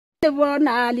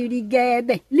Bona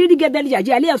lidigede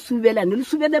lijaji ali asubela no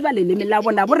subede balele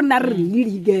melabona borna re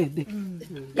lidigede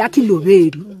ga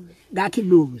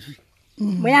kilozi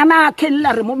moyana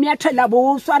akella re mo miathela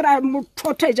bo swara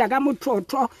mothotheja ka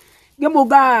mothotho ke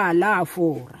mogala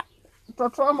fora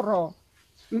mototho amro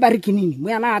mbarikinini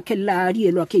moyana akella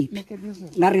dielwa kepi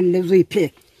na re lezo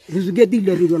iphe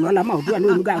rizugedile re la maodu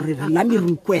ano ga re la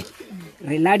mirukwe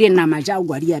re la di na maja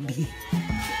gwa dia bi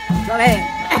jole.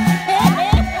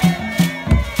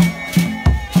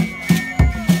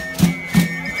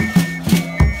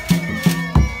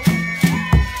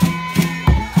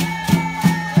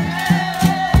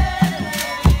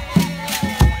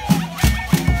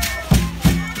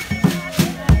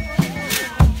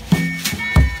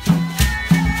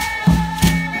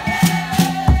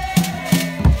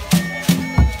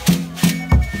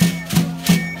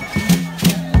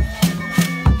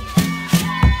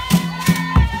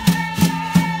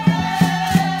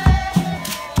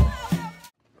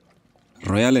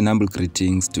 Royal and humble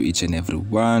greetings to each and every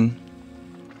one.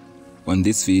 On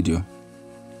this video,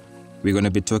 we're going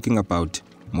to be talking about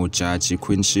Modjadji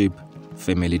queenship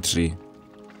family tree,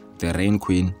 the reign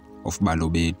queen of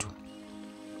Balobedu.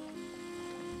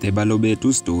 The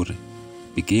Balobedu story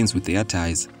begins with their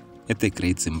ties at the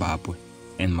Great Zimbabwe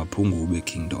and Mapungubwe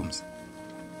kingdoms.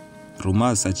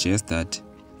 Rumors suggest that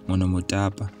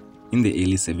Monomatopa in the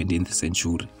early 17th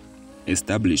century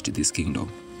established this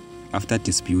kingdom after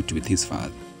dispute with his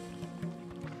father.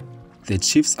 The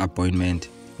chief's appointment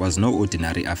was no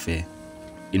ordinary affair,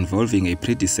 involving a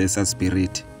predecessor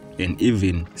spirit and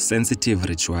even sensitive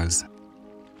rituals.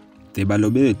 The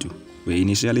Balobedu were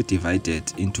initially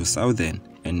divided into southern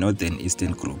and northern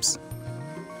eastern groups,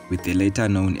 with the later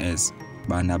known as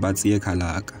Bana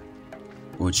Kalaka,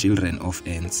 or children of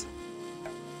ants.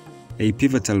 A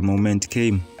pivotal moment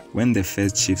came when the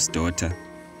first chief's daughter,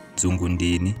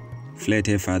 Zungundini, fled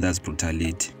her father's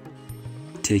brutality,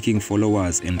 taking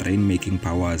followers and rainmaking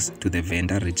powers to the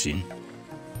Venda region.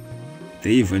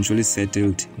 They eventually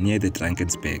settled near the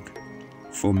Drakensberg,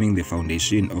 forming the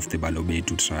foundation of the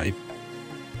Balobedu tribe.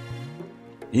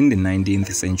 In the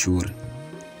 19th century,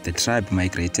 the tribe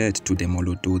migrated to the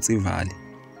Molototsi Valley,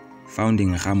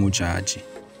 founding Modjadji.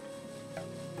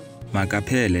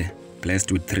 Makapele,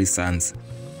 blessed with 3 sons,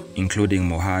 including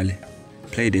Mohale,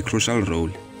 played a crucial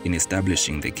role in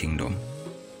establishing the kingdom.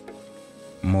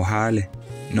 Mohale,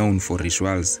 known for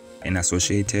rituals and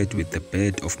associated with the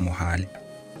bird of Mohale,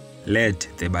 led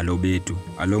the Balobedu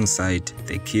alongside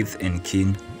the kith and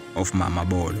kin of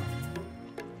Mamabolo.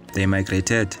 They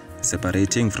migrated,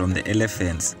 separating from the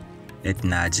elephants at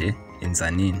Naje in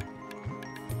Zanin.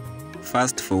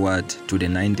 Fast forward to the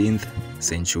 19th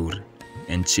century,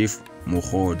 and Chief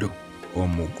Mugodo or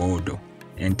Mugodo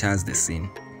enters the scene,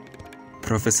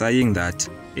 prophesying that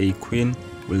a queen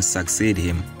will succeed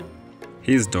him.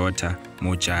 His daughter,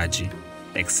 Modjadji,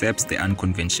 accepts the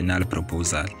unconventional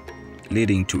proposal,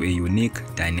 leading to a unique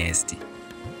dynasty.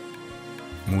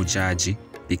 Modjadji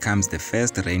becomes the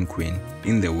first reign queen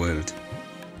in the world,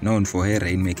 known for her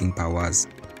rainmaking powers.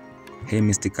 Her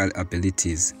mystical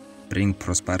abilities bring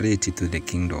prosperity to the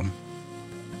kingdom,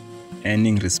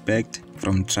 earning respect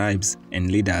from tribes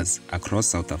and leaders across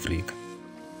South Africa.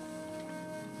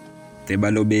 The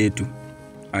Balobedu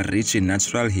are rich in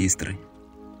natural history.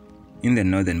 In the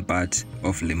northern part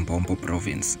of Limpopo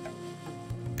province,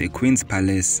 the Queen's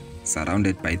Palace,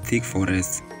 surrounded by thick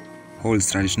forests, holds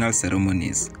traditional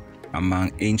ceremonies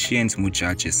among ancient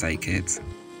Modjadji cycades.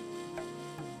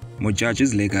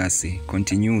 Modjadji's legacy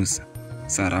continues,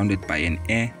 surrounded by an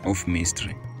air of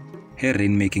mystery. Her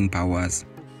rainmaking powers,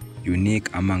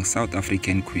 unique among South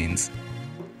African queens,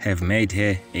 have made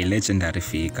her a legendary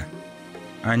figure.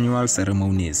 Annual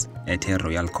ceremonies at her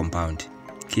royal compound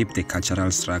keep the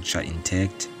cultural structure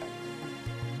intact.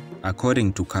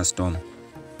 According to custom,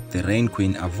 the Reign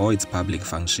Queen avoids public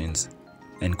functions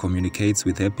and communicates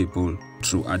with her people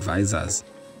through advisors.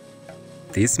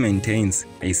 This maintains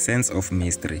a sense of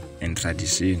mystery and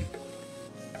tradition.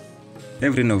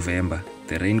 Every November,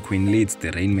 the Reign Queen leads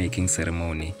the rainmaking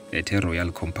ceremony at her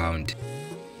royal compound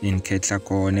in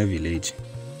Ketlakone village.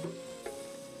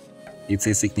 It's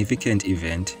a significant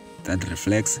event that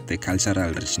reflects the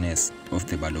cultural richness of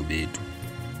the Balobedu.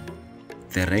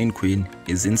 The Reign Queen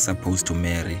isn't supposed to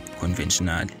marry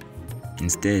conventionally.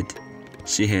 Instead,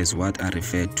 she has what are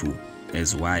referred to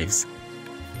as wives.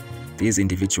 These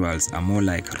individuals are more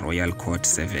like royal court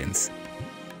servants,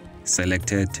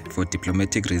 selected for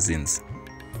diplomatic reasons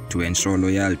to ensure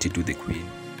loyalty to the Queen.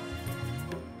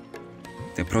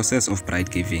 The process of bride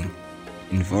giving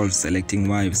involves selecting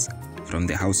wives from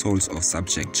the households of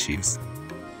subject chiefs.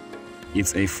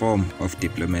 It's a form of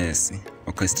diplomacy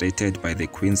orchestrated by the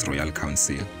Queen's Royal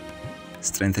Council,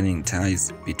 strengthening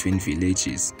ties between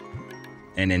villages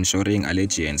and ensuring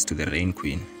allegiance to the Rain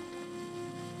Queen.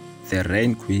 The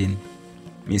Rain Queen,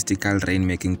 mystical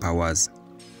rainmaking powers,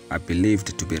 are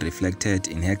believed to be reflected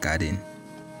in her garden,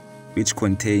 which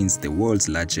contains the world's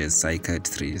largest cycad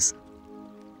trees.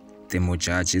 The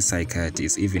Modjadji cycad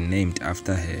is even named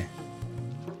after her.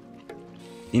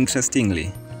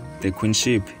 Interestingly, the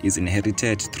queenship is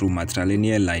inherited through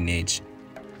matrilineal lineage,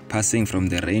 passing from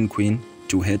the Rain Queen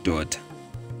to her daughter.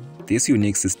 This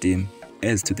unique system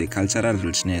adds to the cultural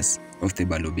richness of the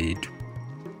Balobedu.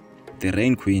 The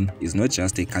Rain Queen is not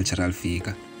just a cultural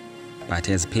figure, but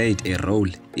has played a role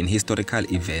in historical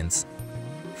events.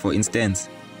 For instance,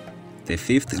 the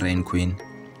fifth Rain Queen,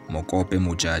 Maselekwane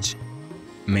Modjadji,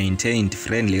 maintained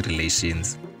friendly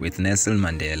relations with Nelson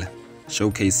Mandela,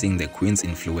 showcasing the Queen's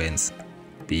influence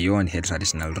beyond her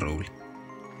traditional role.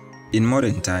 In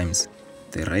modern times,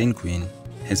 the Rain Queen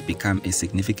has become a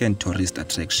significant tourist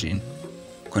attraction,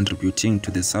 contributing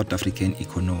to the South African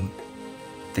economy.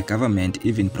 The government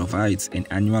even provides an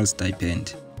annual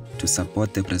stipend to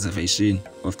support the preservation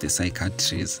of the cycad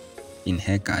trees in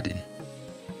her garden.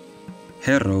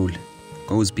 Her role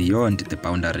goes beyond the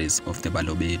boundaries of the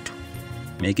Balobedu,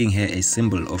 making her a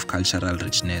symbol of cultural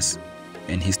richness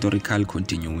and historical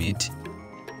continuity.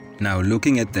 Now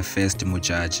looking at the first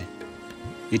Modjadji,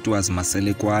 it was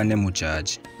Maselekwane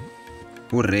Modjadji,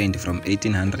 who reigned from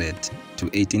 1800 to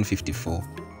 1854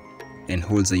 and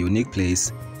holds a unique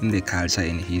place in the culture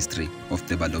and history of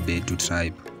the Balobedu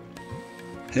tribe.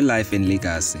 Her life and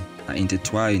legacy are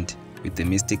intertwined with the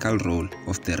mystical role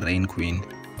of the Rain Queen,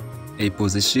 a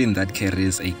position that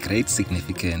carries a great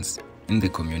significance in the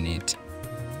community.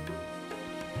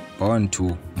 Born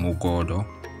to Mugodo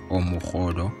or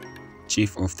Mugodo,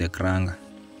 chief of the Kranga,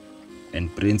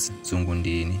 and Prince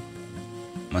Zungundini,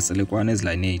 Maselekwane's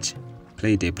lineage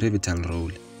played a pivotal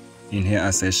role in her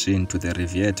accession to the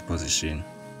revered position.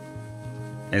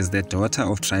 As the daughter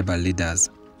of tribal leaders,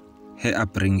 her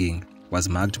upbringing was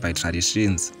marked by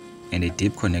traditions and a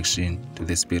deep connection to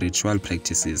the spiritual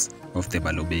practices of the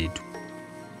Balobedu.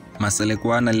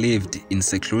 Maselekwane lived in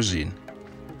seclusion,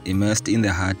 immersed in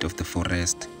the heart of the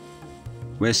forest,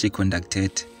 where she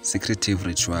conducted secretive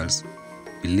rituals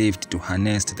believed to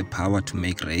harness the power to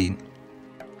make rain.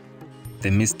 The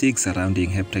mystique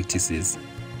surrounding her practices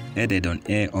added an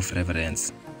air of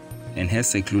reverence, and her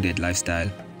secluded lifestyle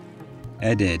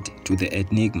added to the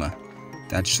enigma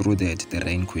that shrouded the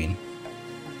Rain Queen.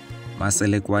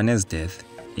 Maselekwane's death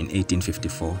in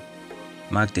 1854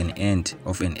 marked an end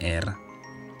of an era,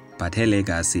 but her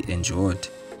legacy endured,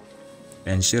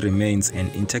 and she remains an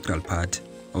integral part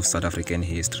of South African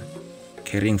history,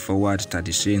 carrying forward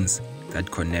traditions that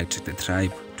connect the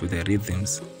tribe to the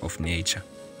rhythms of nature.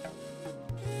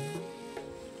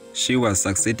 She was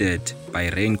succeeded by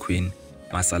Rain Queen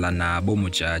Masalanabo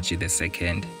Modjadji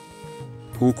II,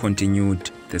 who continued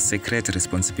the sacred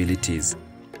responsibilities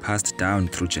passed down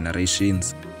through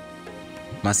generations.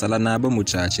 Masalanabo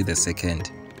Modjadji II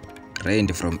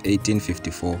reigned from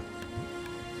 1854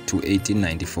 to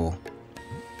 1894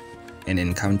 and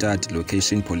encountered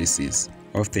location policies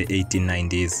of the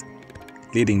 1890s,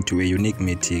 leading to a unique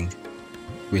meeting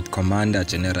with Commander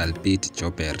General Piet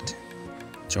Joubert.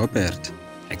 Joubert,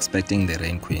 expecting the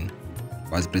Rain Queen,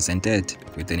 was presented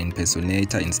with an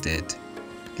impersonator instead,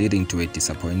 leading to a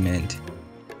disappointment.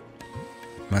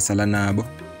 Masalanabo,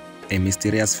 a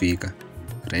mysterious figure,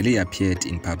 rarely appeared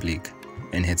in public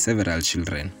and had several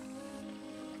children.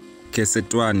 Queen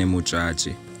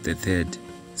Modjadji III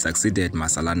succeeded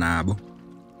Masalanabo,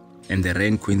 and the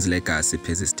Rain Queen's legacy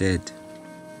persisted.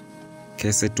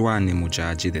 Queen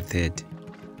Modjadji III,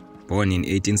 born in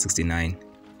 1869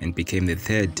 and became the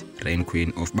third Rain Queen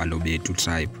of Balobedu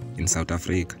tribe in South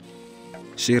Africa.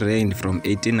 She reigned from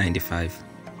 1895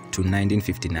 to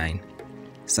 1959,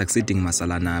 succeeding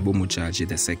Masalanabo Modjadji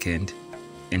II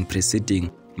and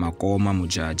preceding Maselekwane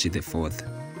Modjadji IV.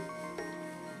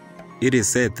 It is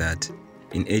said that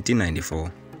in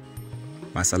 1894,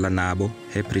 Masalanabo,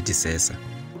 her predecessor,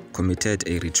 committed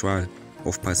a ritual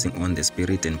of passing on the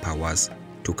spirit and powers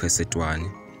to Queen.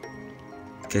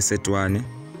 Queen,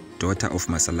 daughter of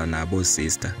Masalanabo's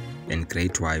sister and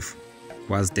great wife,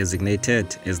 was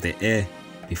designated as the heir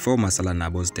before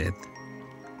Masalanabo's death.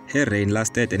 Her reign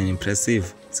lasted an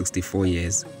impressive 64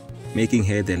 years, making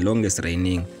her the longest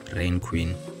reigning Rain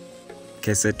Queen.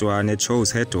 Queen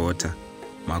chose her daughter,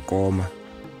 Maselekwane,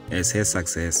 as her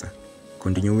successor,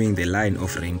 continuing the line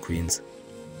of Rain Queens.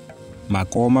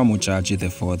 Maselekwane Modjadji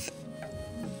IV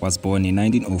was born in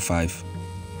 1905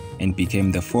 and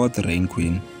became the fourth Rain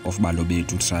Queen of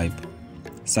Balobedu tribe,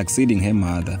 succeeding her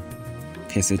mother,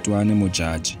 Maselekwane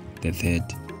Modjadji III.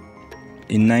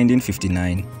 In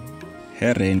 1959,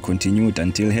 her reign continued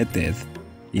until her death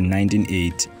in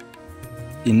 1980.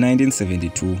 In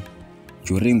 1972,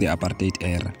 during the apartheid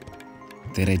era,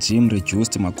 the regime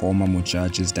reduced Makoma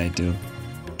Modjadji's title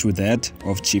to that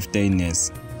of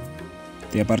chieftainess.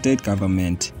 The apartheid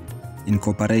government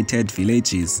incorporated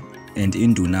villages and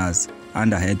indunas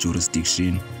under her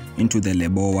jurisdiction into the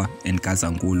Lebowa and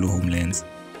Gazankulu homelands.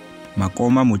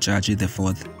 Makoma Modjadji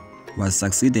IV was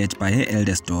succeeded by her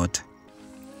eldest daughter,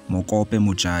 Mokope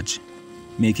Modjadji,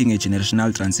 making a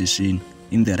generational transition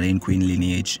in the Reign Queen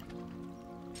lineage.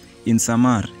 In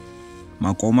summary,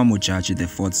 Makoma Modjadji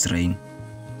IV's reign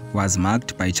was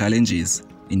marked by challenges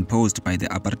imposed by the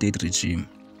apartheid regime,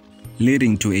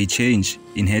 leading to a change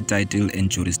in her title and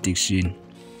jurisdiction.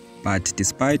 But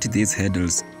despite these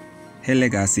hurdles, her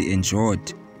legacy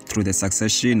endured through the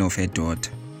succession of her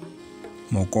daughter,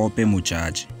 Mokope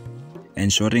Modjadji,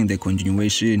 ensuring the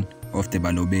continuation of the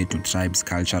Balobedu tribe's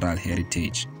cultural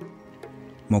heritage.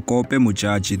 Mokope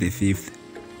Modjadji V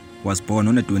was born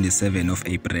on the 27th of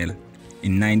April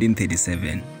in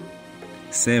 1937,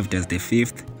 served as the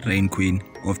 5th reign queen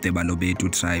of the Balobedu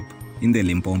tribe in the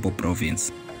Limpopo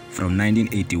province from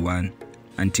 1981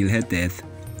 until her death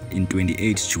in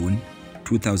 28 June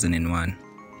 2001.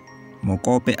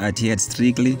 Mokope adhered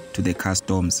strictly to the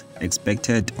customs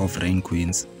expected of reign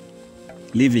queens,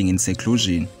 living in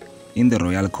seclusion in the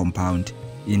royal compound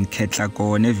in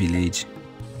Ketlakone village.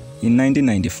 In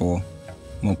 1994,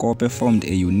 Mokope formed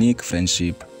a unique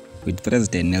friendship with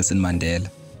President Nelson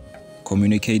Mandela,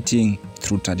 communicating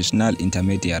through traditional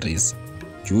intermediaries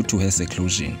due to her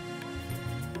seclusion.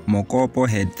 Mokope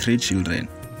had 3 children,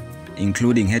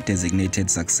 including her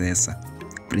designated successor,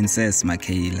 Princess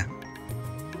Makayila.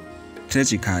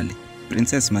 Tragically,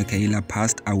 Princess Makayila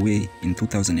passed away in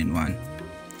 2001,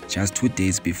 just 2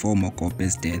 days before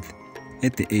Mokope's death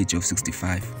at the age of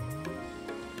 65.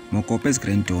 Mokope's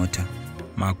granddaughter,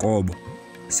 Makobo,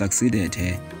 succeeded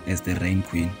her as the reign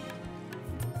queen.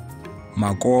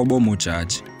 Makobo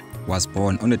Modjadji was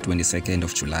born on the 22nd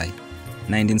of July,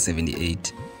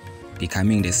 1978,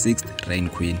 becoming the 6th reign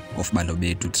queen of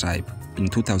Balobedu tribe in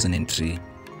 2003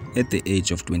 at the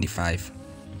age of 25,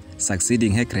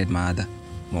 succeeding her grandmother,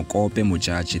 Mokope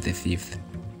Modjadji V.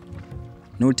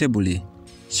 Notably,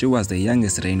 she was the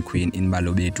youngest reign queen in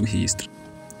Balobedu history.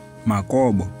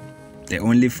 Makobo, the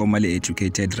only formally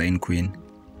educated reign queen,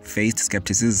 faced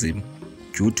skepticism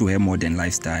due to her modern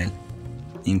lifestyle,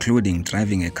 including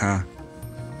driving a car,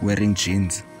 wearing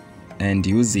jeans, and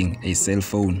using a cell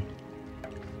phone.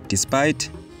 Despite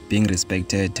being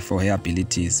respected for her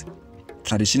abilities,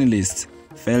 traditionalists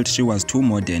felt she was too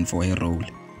modern for her role,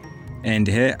 and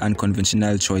her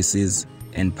unconventional choices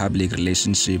and public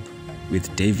relationship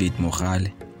with David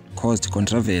Mogale caused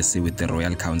controversy with the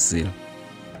Royal Council.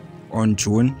 On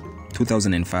June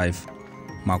 2005,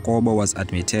 Makobo was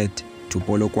admitted to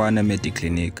Polokwane Medical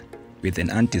Clinic with an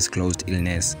undisclosed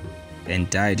illness and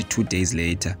died 2 days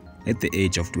later at the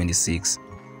age of 26.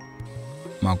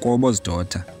 Makobo's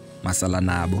daughter,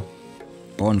 Masalanabo,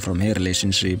 born from her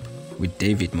relationship with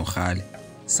David Mogale,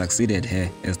 succeeded her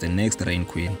as the next reign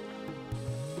queen.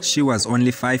 She was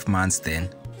only 5 months then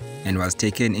and was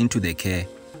taken into the care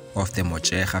of the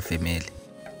Mosheshoe family.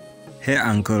 Her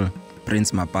uncle,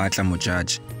 Prince Mapatla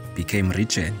Modjadji, became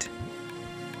regent.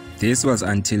 This was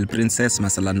until Princess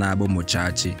Masalanabo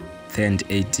Modjadji turned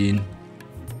 18.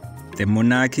 The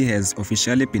monarchy has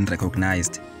officially been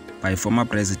recognized by former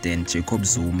President Jacob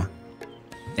Zuma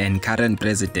and current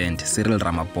President Cyril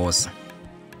Ramaphosa.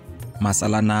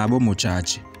 Masalanabo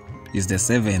Modjadji is the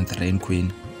 7th reign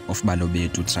queen of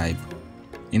Balobedu tribe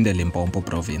in the Limpopo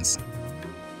province.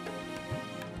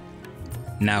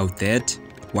 Now that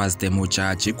was the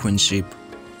Modjadji queenship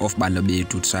of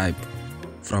Balobedu tribe,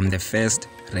 from the first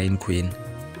reign queen,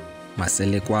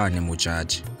 Maselekwane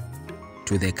Modjadji,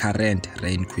 to the current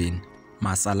reign queen,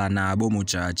 Masalanabo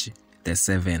Modjadji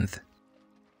VII.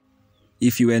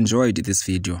 If you enjoyed this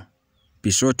video,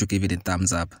 be sure to give it a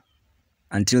thumbs up.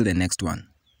 Until the next one,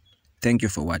 thank you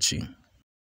for watching.